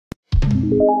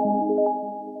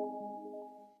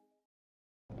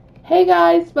Hey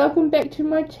guys, welcome back to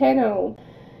my channel.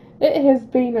 It has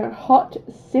been a hot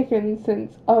second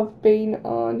since I've been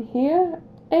on here,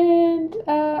 and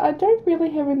I don't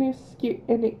really have an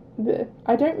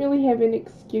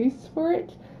excuse for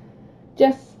it.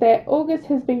 Just that August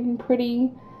has been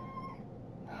pretty.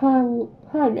 Hi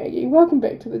Maggie, welcome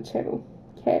back to the channel.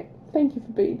 Kat, thank you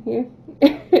for being here.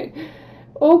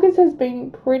 August has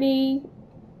been pretty.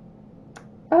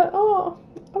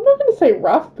 I'm not going to say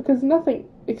rough because nothing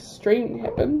extreme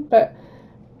happened, but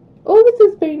August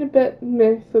has been a bit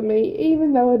meh for me,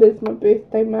 even though it is my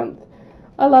birthday month.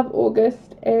 I love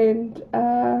August, and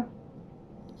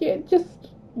yeah.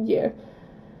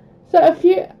 So I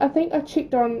think I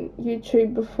checked on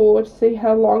YouTube before to see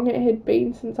how long it had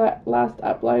been since I last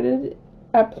uploaded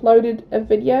a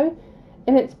video,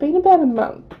 and it's been about a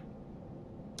month.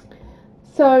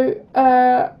 So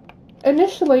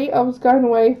initially, I was going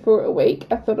away for a week.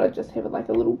 I thought I'd just have like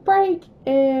a little break,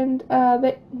 and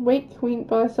that week went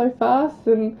by so fast,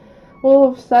 and all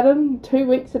of a sudden 2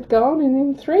 weeks had gone, and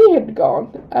then 3 had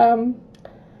gone.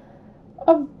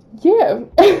 Yeah.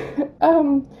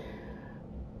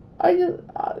 I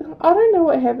don't know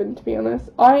what happened, to be honest.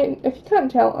 If you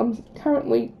can't tell, I'm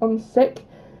currently sick.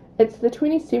 It's the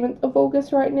 27th of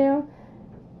August right now,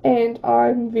 and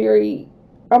I'm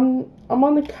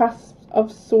on the cusp of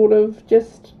sort of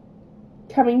just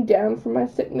coming down from my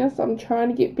sickness. I'm trying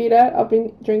to get better. I've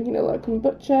been drinking a lot of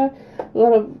kombucha, a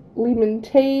lot of lemon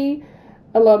tea,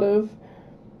 I know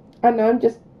I'm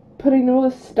just putting all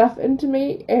this stuff into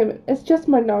me, and it's just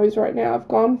my nose right now. I've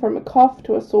gone from a cough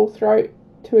to a sore throat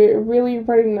to a really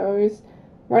runny nose.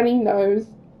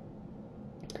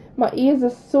 My ears are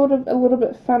sort of a little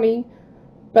bit funny,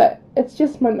 but it's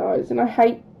just my nose, and I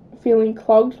hate feeling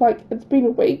clogged. Like, it's been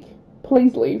a week.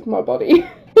 Please leave my body.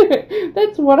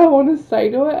 That's what I want to say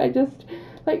to it. I just,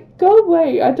 like, go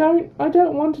away. I don't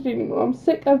want it anymore. I'm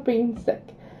sick of being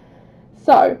sick.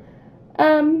 So,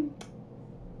 I mean,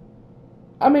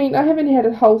 I haven't had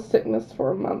a whole sickness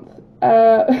for a month.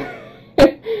 I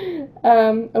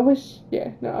wish,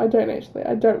 yeah, no, I don't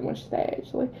wish that,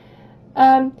 actually.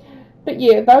 But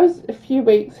yeah, those few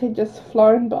weeks had just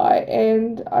flown by,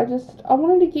 and I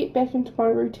wanted to get back into my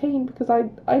routine, because I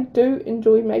do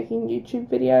enjoy making YouTube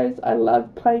videos. I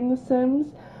love playing The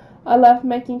Sims. I love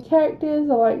making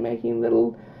characters. I like making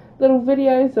little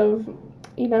videos of,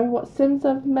 you know, what Sims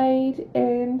I've made.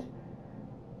 And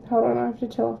hold on, I have to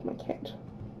tell off my cat.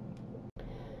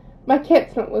 My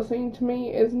cat's not listening to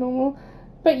me as normal.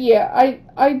 But yeah,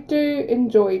 I do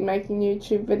enjoy making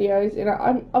YouTube videos, and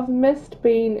I've missed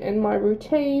being in my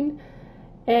routine,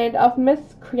 and I've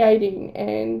missed creating.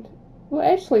 And well,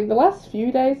 actually, the last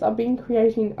few days I've been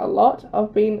creating a lot.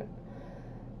 The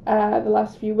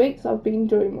last few weeks I've been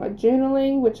doing my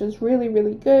journaling, which is really,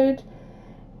 really good.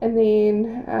 And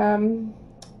then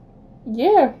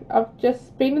yeah, I've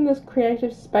just been in this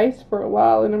creative space for a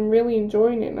while, and I'm really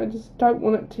enjoying it, and I just don't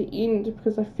want it to end,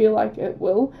 because I feel like it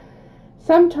will.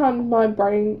 Sometimes my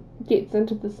brain gets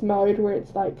into this mode where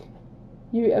it's like,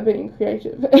 you are being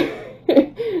creative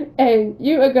and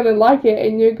you are gonna like it,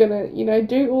 and you're gonna, you know,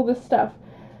 do all this stuff.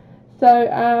 So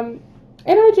and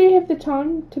I do have the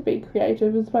time to be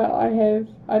creative as well. I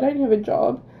don't have a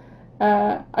job.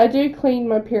 I do clean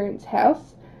my parents'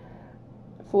 house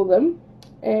for them,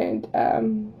 and I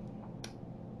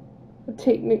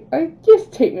guess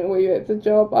technically that's a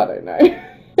job. I don't know.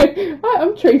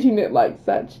 I'm treating it like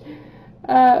such.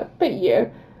 But yeah,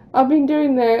 I've been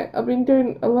doing that. I've been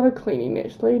doing a lot of cleaning,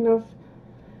 actually, and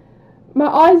my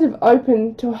eyes have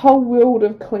opened to a whole world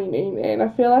of cleaning, and I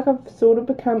feel like I've sort of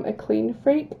become a clean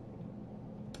freak.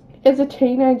 As a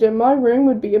teenager, my room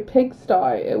would be a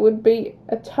pigsty. It would be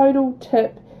a total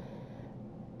tip,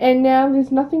 and now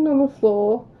there's nothing on the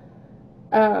floor.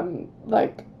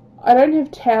 Like, I don't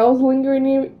have towels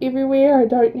lingering everywhere. I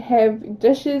don't have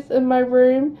dishes in my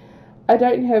room. I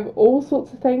don't have all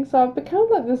sorts of things, so I've become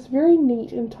like this very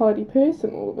neat and tidy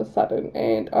person all of a sudden,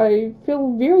 and I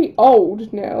feel very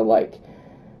old now. Like,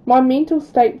 my mental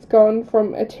state's gone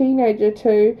from a teenager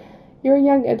to, you're a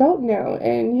young adult now,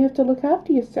 and you have to look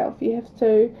after yourself. You have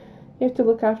to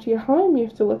look after your home. You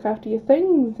have to look after your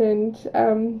things, and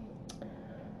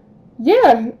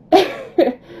yeah.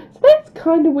 So that's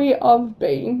kind of where I've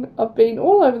been. I've been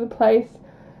all over the place.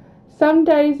 Some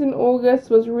days in August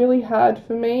was really hard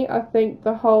for me. I think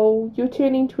you're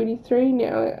turning 23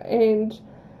 now, and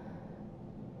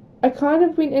I kind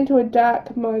of went into a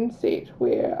dark mindset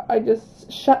where I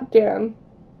just shut down,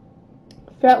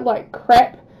 felt like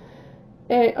crap,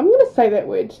 and I'm going to say that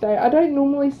word today. I don't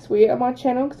normally swear on my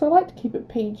channel because I like to keep it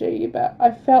PG, but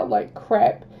I felt like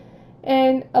crap,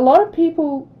 And a lot of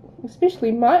people,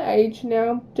 especially my age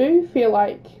now, do feel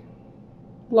like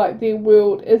their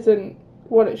world isn't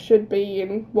what it should be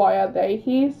and why are they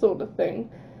here sort of thing.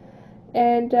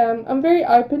 And I'm very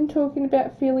open talking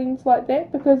about feelings like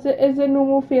that because it is a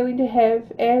normal feeling to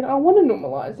have and I want to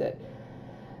normalise it.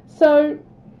 So,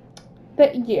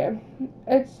 that, yeah,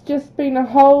 it's just been a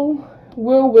whole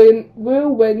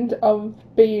whirlwind of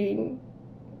being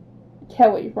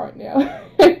Kelly right now.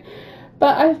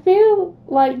 But I feel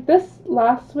like this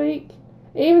last week,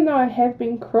 even though I have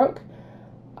been crook,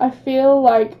 I feel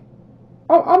like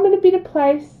I'm in a better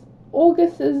place.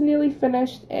 August is nearly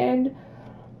finished and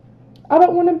I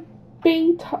don't want to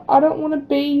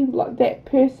be like that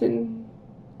person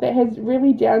that has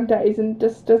really down days and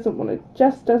just doesn't want to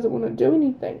do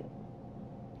anything.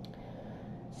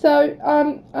 So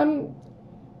I'm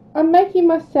making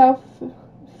myself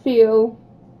feel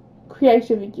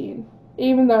creative again,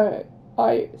 even though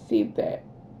I said that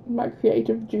my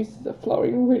creative juices are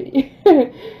flowing already.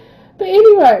 But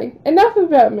anyway, enough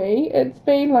about me. It's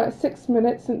been like 6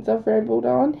 minutes since I've rambled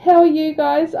on. How are you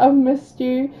guys? I've missed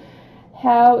you.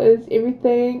 How is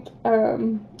everything?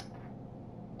 In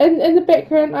the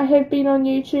background, I have been on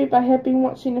YouTube. I have been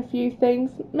watching a few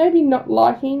things. Maybe not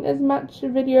liking as much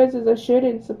videos as I should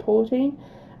and supporting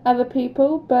other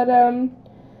people. But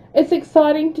it's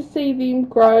exciting to see them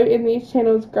grow and these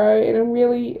channels grow. And I'm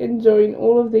really enjoying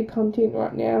all of their content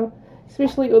right now.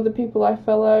 Especially all the people I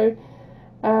follow.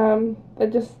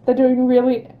 They're doing a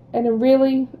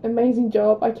really amazing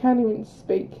job. I can't even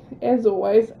speak, as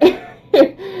always.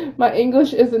 My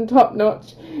English isn't top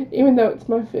notch, even though it's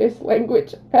my first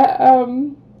language.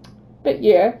 But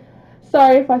yeah,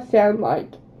 sorry if I sound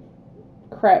like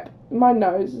crap. My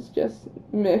nose is just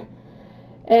meh.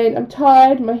 And I'm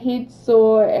tired, my head's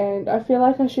sore, and I feel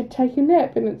like I should take a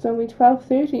nap, and it's only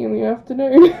 12:30 in the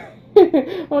afternoon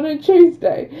on a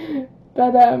Tuesday.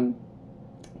 But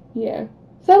yeah.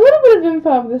 So a little bit of info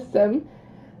of this sim.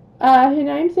 Her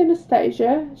name's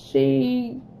Anastasia.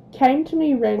 She came to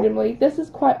me randomly. This is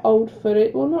quite old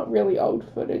footage. Well, not really old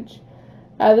footage.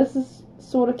 This is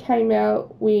sort of came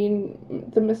out when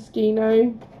the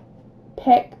Moschino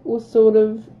pack was sort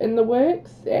of in the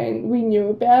works and we knew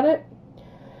about it.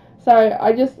 So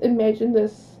I just imagined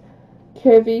this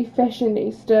curvy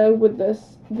fashionista with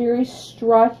this very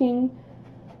striking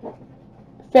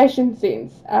fashion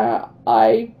sense.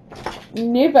 I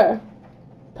never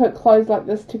put clothes like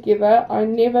this together. I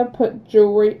never put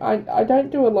jewelry. I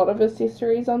don't do a lot of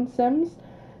accessories on Sims,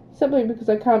 simply because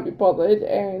I can't be bothered,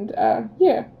 and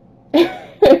yeah.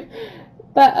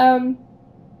 But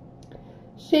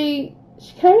she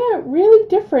came out really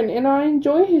different, and I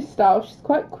enjoy her style. She's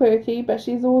quite quirky, but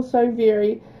she's also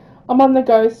very I'm on the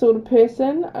go sort of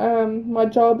person. My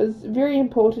job is very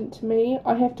important to me.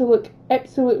 I have to look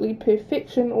absolutely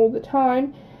perfection all the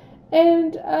time,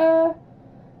 and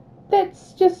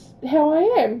that's just how I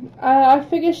am. I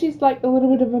figure she's like a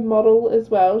little bit of a model as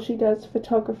well. She does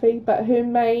photography, but her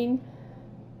main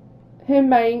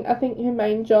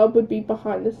job would be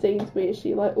behind the scenes, where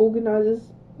she like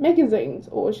organizes magazines,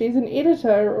 or she's an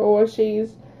editor, or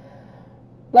she's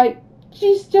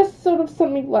just sort of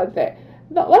something like that.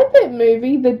 Like that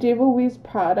movie, The Devil Wears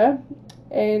Prada,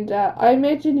 and I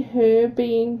imagine her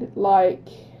being like,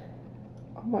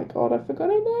 oh my god, I forgot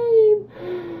her name.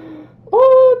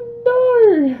 Oh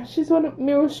no, she's one of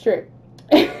Meryl Streep.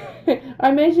 I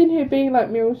imagine her being like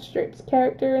Meryl Streep's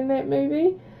character in that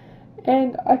movie,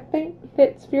 and I think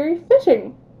that's very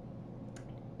fitting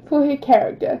for her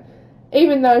character,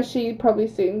 even though she probably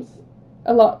seems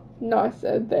a lot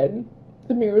nicer than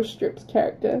the Meryl Streep's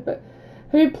character, but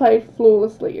who played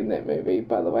flawlessly in that movie,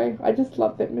 by the way. I just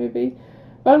love that movie.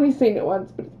 I've only seen it once,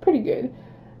 but it's pretty good.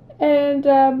 And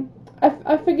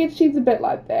I figured she's a bit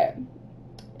like that.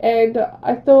 And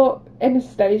I thought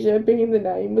Anastasia, being the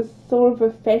name, was sort of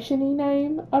a fashion-y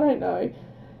name. I don't know.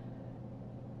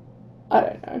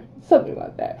 Something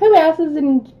like that. Who else is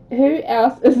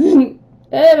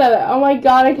oh my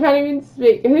god, I can't even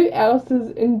speak. Who else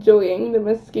is enjoying the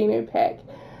Moschino pack?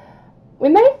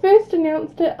 When they first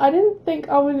announced it, I didn't think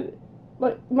I would,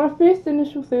 my first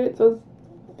initial thoughts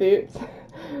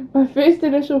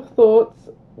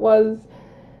was,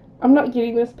 I'm not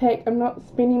getting this pack, I'm not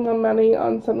spending my money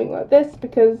on something like this,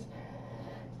 because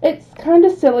it's kind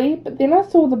of silly. But then I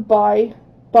saw the buy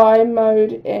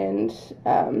mode and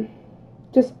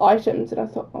just items, and I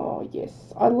thought, oh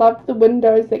yes, I loved the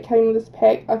windows that came with this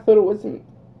pack. I thought it was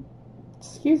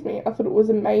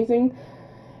amazing.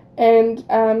 And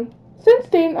since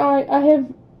then, I have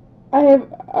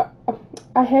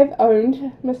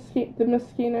owned the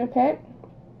Moschino pack,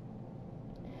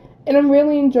 and I'm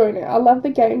really enjoying it. I love the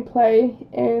gameplay,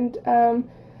 and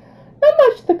not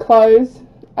much the clothes.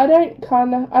 I don't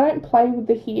play with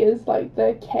the hairs, like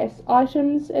the CAS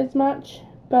items, as much,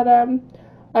 but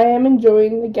I am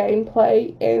enjoying the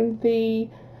gameplay and the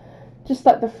just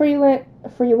like the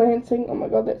freelancing. Oh my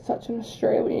god, that's such an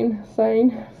Australian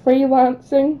saying.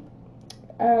 Freelancing,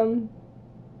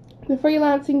 the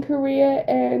freelancing career,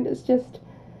 and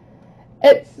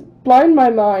it's blown my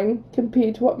mind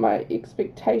compared to what my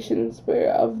expectations were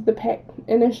of the pack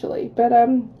initially. But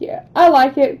yeah, I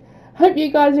like it. Hope you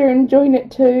guys are enjoying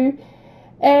it too.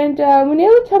 And we're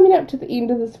nearly coming up to the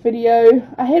end of this video.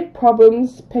 I had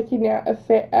problems picking out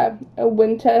a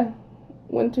winter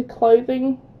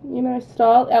clothing, you know,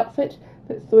 style outfit.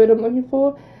 That's the word I'm looking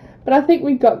for. But I think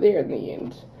we got there in the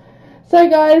end. So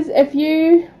guys, if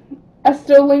you are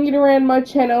still lingering around my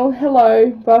channel, hello,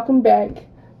 welcome back.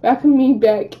 Welcome me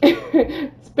back.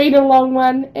 It's been a long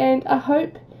one, and I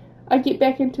hope I get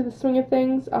back into the swing of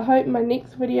things. I hope my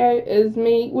next video is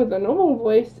me with a normal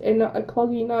voice and not a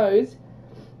cloggy nose.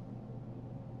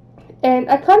 And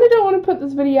I kind of don't want to put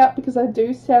this video up because I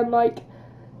do sound like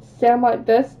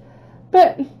this,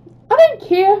 but I don't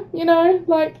care, you know,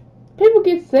 like, people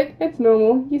get sick, it's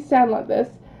normal, you sound like this.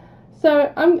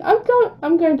 So I'm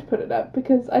going to put it up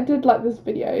because I did like this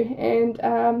video, and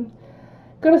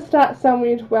gotta start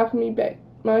somewhere to welcome me back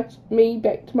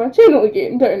to my channel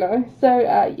again, don't I? So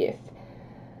yes.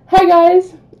 Hey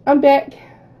guys, I'm back.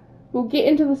 We'll get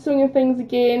into the swing of things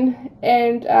again,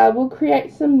 and we'll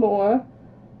create some more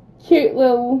cute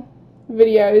little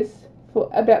videos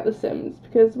about The Sims,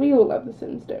 because we all love The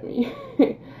Sims, don't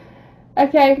we?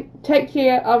 Okay, take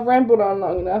care. I've rambled on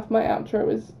long enough. My outro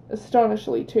was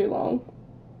astonishingly too long.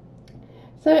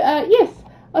 So yes,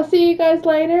 I'll see you guys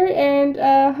later, and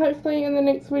hopefully in the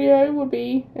next video will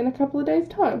be in a couple of days'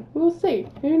 time. We'll see.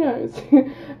 Who knows?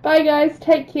 Bye guys,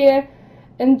 take care.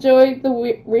 Enjoy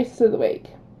the rest of the week.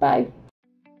 Bye.